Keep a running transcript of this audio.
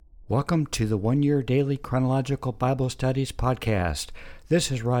Welcome to the One Year Daily Chronological Bible Studies podcast.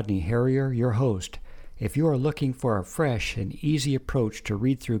 This is Rodney Harrier, your host. If you are looking for a fresh and easy approach to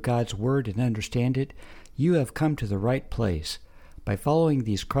read through God's Word and understand it, you have come to the right place. By following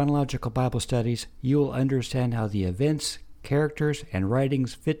these chronological Bible studies, you will understand how the events, characters, and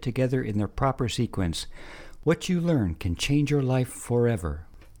writings fit together in their proper sequence. What you learn can change your life forever.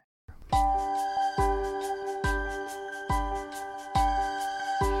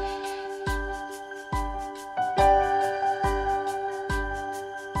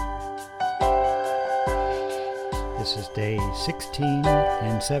 This is day 16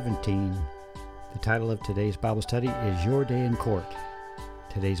 and 17. The title of today's Bible study is Your Day in Court.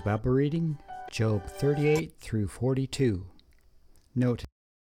 Today's Bible reading, Job 38 through 42. Note,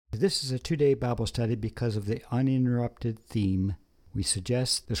 this is a two-day Bible study because of the uninterrupted theme. We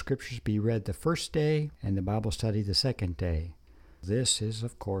suggest the scriptures be read the first day and the Bible study the second day. This is,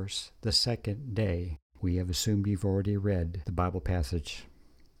 of course, the second day. We have assumed you've already read the Bible passage.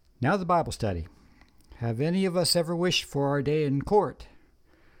 Now the Bible study. Have any of us ever wished for our day in court?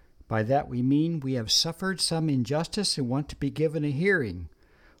 By that we mean we have suffered some injustice and want to be given a hearing.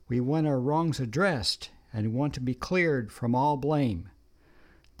 We want our wrongs addressed and want to be cleared from all blame.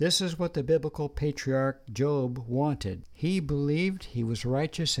 This is what the biblical patriarch Job wanted. He believed he was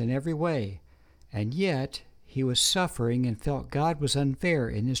righteous in every way, and yet he was suffering and felt God was unfair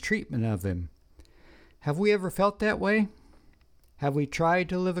in his treatment of him. Have we ever felt that way? Have we tried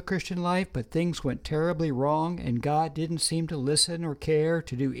to live a Christian life, but things went terribly wrong and God didn't seem to listen or care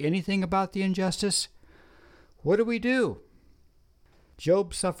to do anything about the injustice? What do?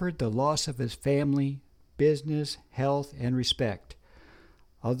 Job suffered the loss of his family, business, health, and respect.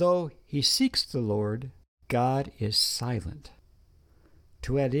 Although he seeks the Lord, God is silent.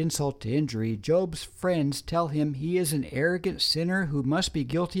 To add insult to injury, Job's friends tell him he is an arrogant sinner who must be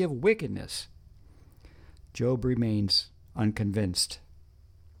guilty of wickedness. Job remains unconvinced.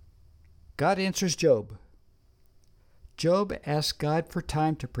 God answers Job. Job asks God for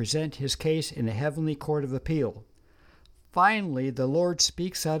time to present his case in a heavenly court of appeal. Finally, the Lord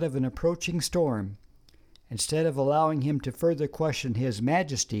speaks out of an approaching storm. Instead of allowing him to further question his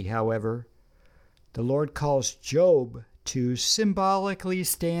majesty, however, the Lord calls Job to symbolically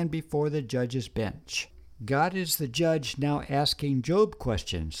stand before the judge's bench. God is the judge now asking Job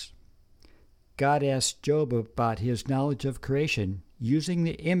questions. God asked Job about his knowledge of creation using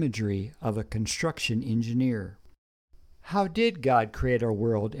the imagery of a construction engineer. How did God create our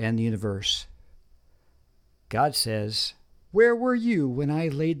world and the universe? God says, "Where were you when I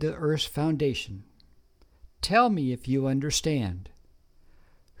laid the earth's foundation? Tell me if you understand.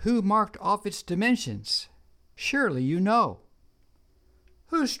 Who marked off its dimensions? Surely you know.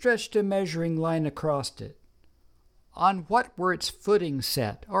 Who stretched a measuring line across it? On what were its footings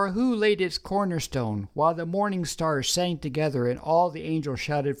set, or who laid its cornerstone, while the morning stars sang together and all the angels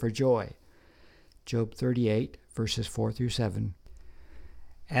shouted for joy?" Job 38, verses 4 through 7.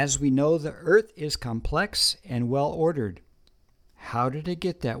 As we know, the earth is complex and well-ordered. How did it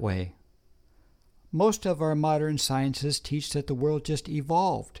get that way? Most of our modern sciences teach that the world just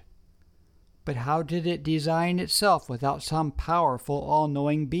evolved. But how did it design itself without some powerful,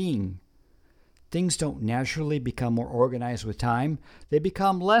 all-knowing being? Things don't naturally become more organized with time. They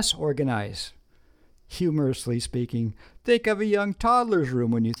become less organized. Humorously speaking, think of a young toddler's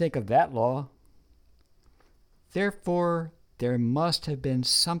room when you think of that law. Therefore, there must have been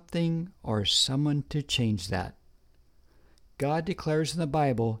something or someone to change that. God declares in the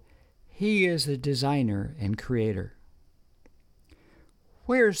Bible, He is the designer and creator.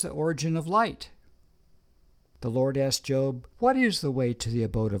 Where's the origin of light? The Lord asked Job, "What is the way to the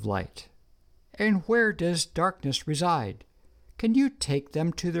abode of light? And where does darkness reside? Can you take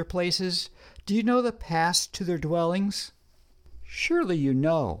them to their places? Do you know the paths to their dwellings? Surely you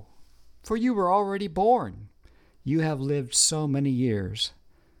know, for you were already born. You have lived so many years."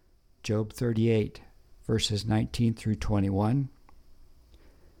 Job 38, verses 19 through 21.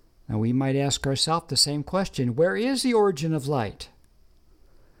 Now we might ask ourselves the same question. Where is the origin of light?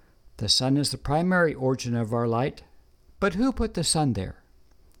 The sun is the primary origin of our light, but who put the sun there?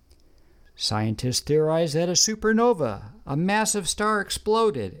 Scientists theorize that a supernova, a massive star,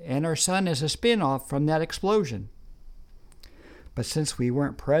 exploded, and our sun is a spin-off from that explosion. But since we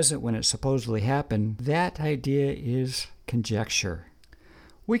weren't present when it supposedly happened, that idea is conjecture.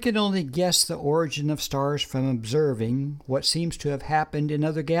 We can only guess the origin of stars from observing what seems to have happened in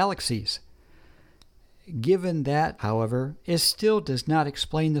other galaxies. Given that, however, it still does not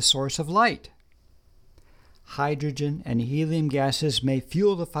explain the source of light. Hydrogen and helium gases may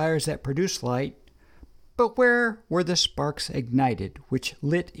fuel the fires that produce light, But where were the sparks ignited, which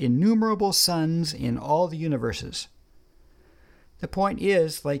lit innumerable suns in all the universes? The point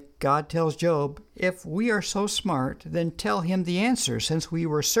is, like God tells Job, if we are so smart, then tell him the answer, since we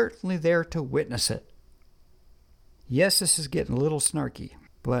were certainly there to witness it. Yes, this is getting a little snarky,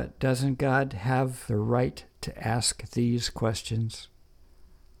 but doesn't God have the right to ask these questions?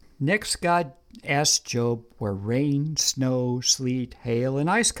 Next, God asks Job where rain, snow, sleet, hail, and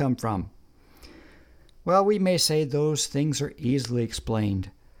ice come from. Well, we may say those things are easily explained.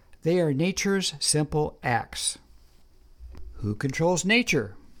 They are nature's simple acts. Who controls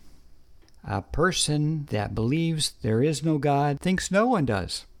nature? A person that believes there is no God thinks no one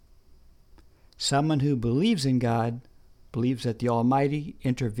does. Someone who believes in God believes that the Almighty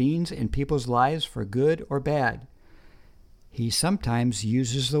intervenes in people's lives for good or bad. He sometimes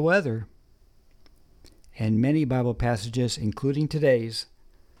uses the weather. In many Bible passages, including today's,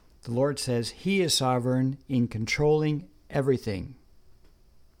 the Lord says He is sovereign in controlling everything.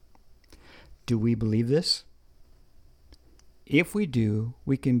 Do we believe this? If we do,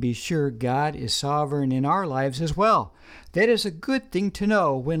 we can be sure God is sovereign in our lives as well. That is a good thing to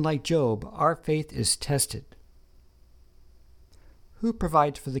know when, like Job, our faith is tested. Who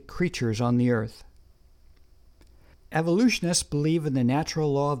provides for the creatures on the earth? Evolutionists believe in the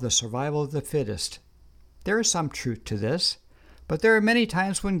natural law of the survival of the fittest. There is some truth to this, but there are many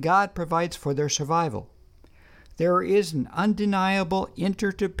times when God provides for their survival. There is an undeniable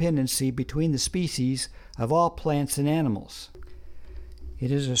interdependency between the species of all plants and animals.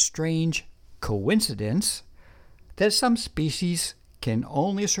 It is a strange coincidence that some species can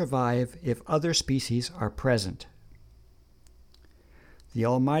only survive if other species are present. The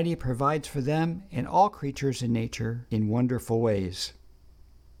Almighty provides for them and all creatures in nature in wonderful ways.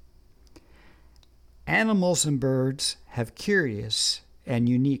 Animals and birds have curious and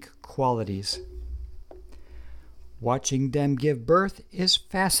unique qualities. Watching them give birth is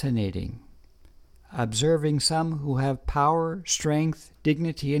fascinating. Observing some who have power, strength,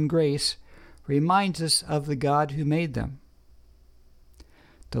 dignity, and grace reminds us of the God who made them.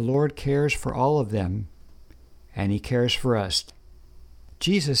 The Lord cares for all of them, and He cares for us.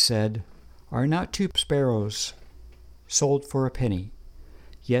 Jesus said, "Are not 2 sparrows sold for a penny?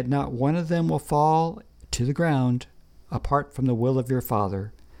 Yet not one of them will fall to the ground apart from the will of your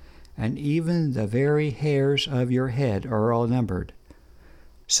Father, and even the very hairs of your head are all numbered.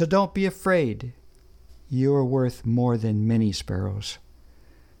 So don't be afraid. You are worth more than many sparrows."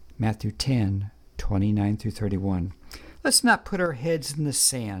 Matthew 10:29-31. Let's not put our heads in the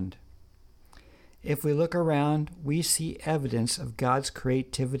sand. If we look around, we see evidence of God's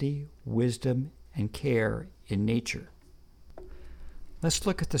creativity, wisdom, and care in nature. Let's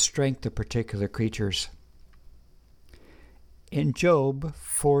look at the strength of particular creatures. In Job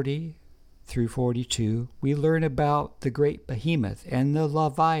 40-42, we learn about the great behemoth and the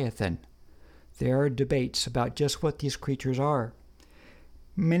Leviathan. There are debates about just what these creatures are.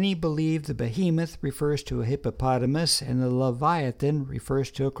 Many believe the behemoth refers to a hippopotamus and the Leviathan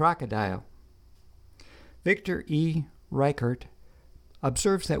refers to a crocodile. Victor E. Reichert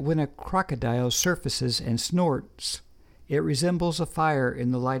observes that when a crocodile surfaces and snorts, it resembles a fire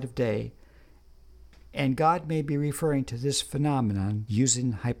in the light of day, and God may be referring to this phenomenon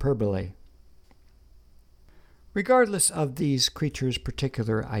using hyperbole. Regardless of these creatures'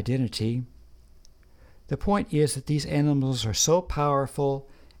 particular identity, the point is that these animals are so powerful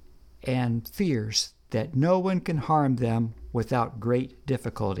and fierce that no one can harm them without great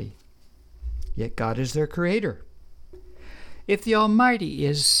difficulty. Yet God is their creator. If the Almighty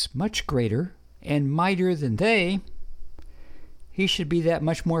is much greater and mightier than they, He should be that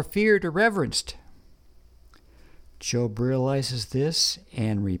much more feared or reverenced. Job realizes this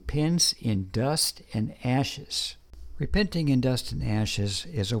and repents in dust and ashes. Repenting in dust and ashes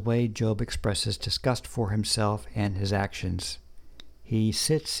is a way Job expresses disgust for himself and his actions. He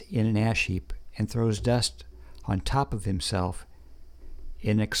sits in an ash heap and throws dust on top of himself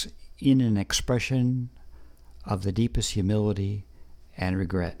in an expression of the deepest humility and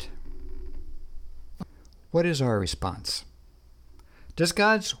regret. What is our response? Does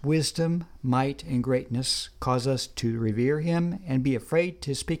God's wisdom, might, and greatness cause us to revere Him and be afraid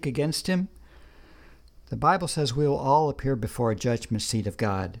to speak against Him? The Bible says we will all appear before a judgment seat of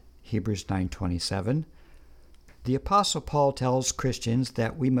God, Hebrews 9:27. The Apostle Paul tells Christians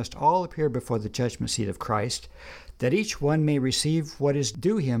that we must all appear before the judgment seat of Christ, that each one may receive what is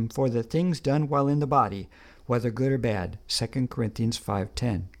due him for the things done while in the body, whether good or bad, 2 Corinthians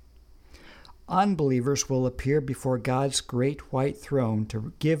 5:10. Unbelievers will appear before God's great white throne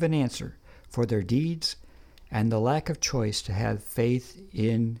to give an answer for their deeds and the lack of choice to have faith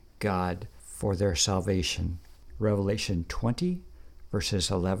in God. for their salvation. Revelation 20, verses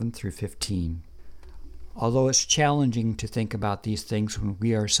 11 through 15. Although it's challenging to think about these things when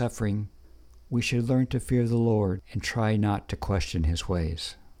we are suffering, we should learn to fear the Lord and try not to question His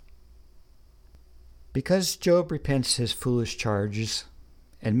ways. Because Job repents his foolish charges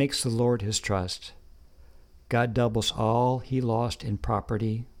and makes the Lord his trust, God doubles all he lost in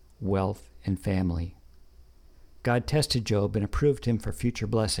property, wealth, and family. God tested Job and approved him for future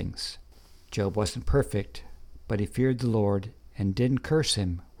blessings. Job wasn't perfect, but he feared the Lord and didn't curse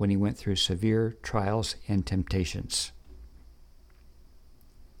him when he went through severe trials and temptations.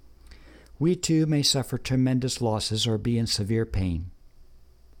 We too may suffer tremendous losses or be in severe pain.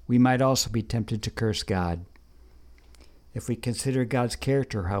 We might also be tempted to curse God. If we consider God's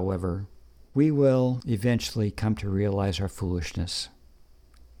character, however, we will eventually come to realize our foolishness.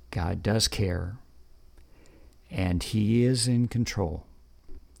 God does care, and He is in control.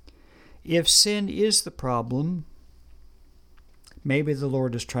 If sin is the problem, maybe the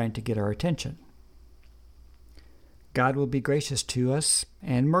Lord is trying to get our attention. God will be gracious to us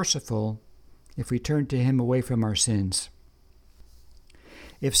and merciful if we turn to Him away from our sins.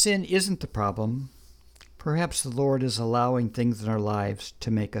 If sin isn't the problem, perhaps the Lord is allowing things in our lives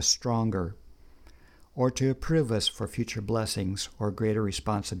to make us stronger or to approve us for future blessings or greater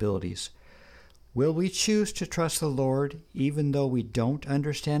responsibilities. Will we choose to trust the Lord even though we don't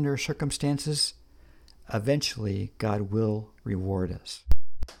understand our circumstances? Eventually, God will reward us.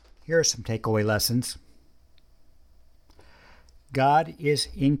 Here are some takeaway lessons. God is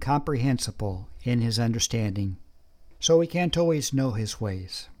incomprehensible in His understanding, so we can't always know His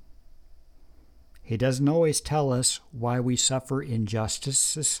ways. He doesn't always tell us why we suffer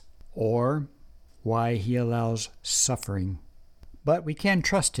injustices or why He allows suffering. But we can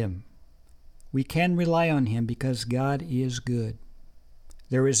trust Him. We can rely on Him because God is good.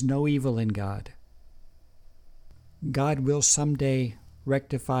 There is no evil in God. God will someday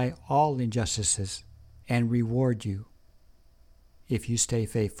rectify all injustices and reward you if you stay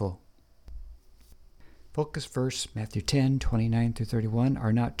faithful. Focus verse, Matthew 10, 29 through 31.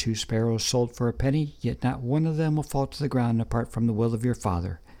 Are not 2 sparrows sold for a penny? Yet not one of them will fall to the ground apart from the will of your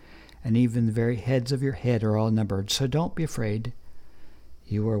Father. And even the very heads of your head are all numbered. So don't be afraid.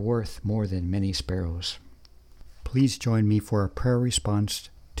 You are worth more than many sparrows. Please join me for a prayer response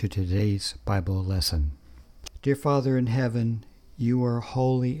to today's Bible lesson. Dear Father in heaven, You are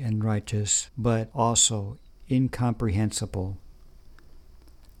holy and righteous, but also incomprehensible.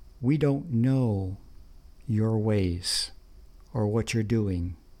 We don't know Your ways or what You're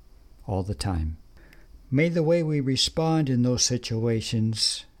doing all the time. May the way we respond in those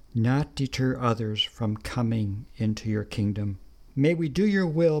situations not deter others from coming into Your kingdom. May we do Your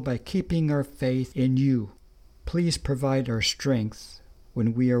will by keeping our faith in You. Please provide our strength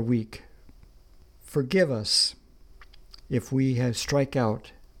when we are weak. Forgive us if we have strike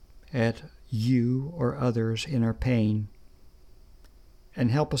out at You or others in our pain,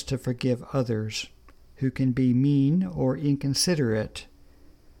 and help us to forgive others who can be mean or inconsiderate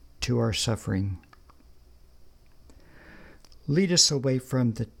to our suffering. Lead us away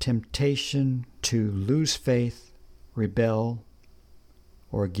from the temptation to lose faith, rebel,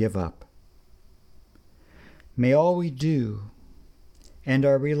 or give up. May all we do and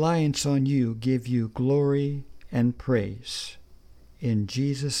our reliance on You give You glory and praise. In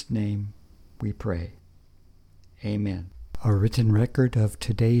Jesus' name we pray. Amen. A written record of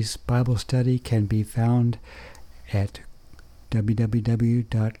today's Bible study can be found at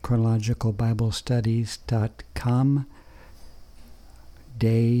www.chronologicalbiblestudies.com,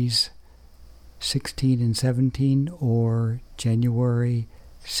 days 16 and 17, or January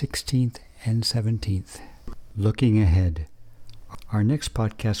 16th and 17th. Looking ahead, our next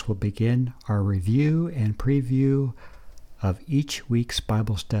podcast will begin our review and preview of each week's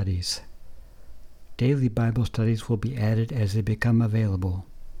Bible studies. Daily Bible studies will be added as they become available.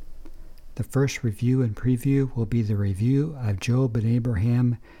 The first review and preview will be the review of Job and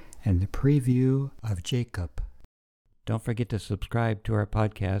Abraham and the preview of Jacob. Don't forget to subscribe to our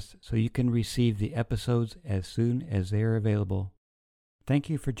podcast so you can receive the episodes as soon as they are available. Thank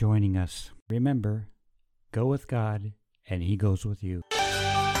you for joining us. Remember, go with God, and He goes with you.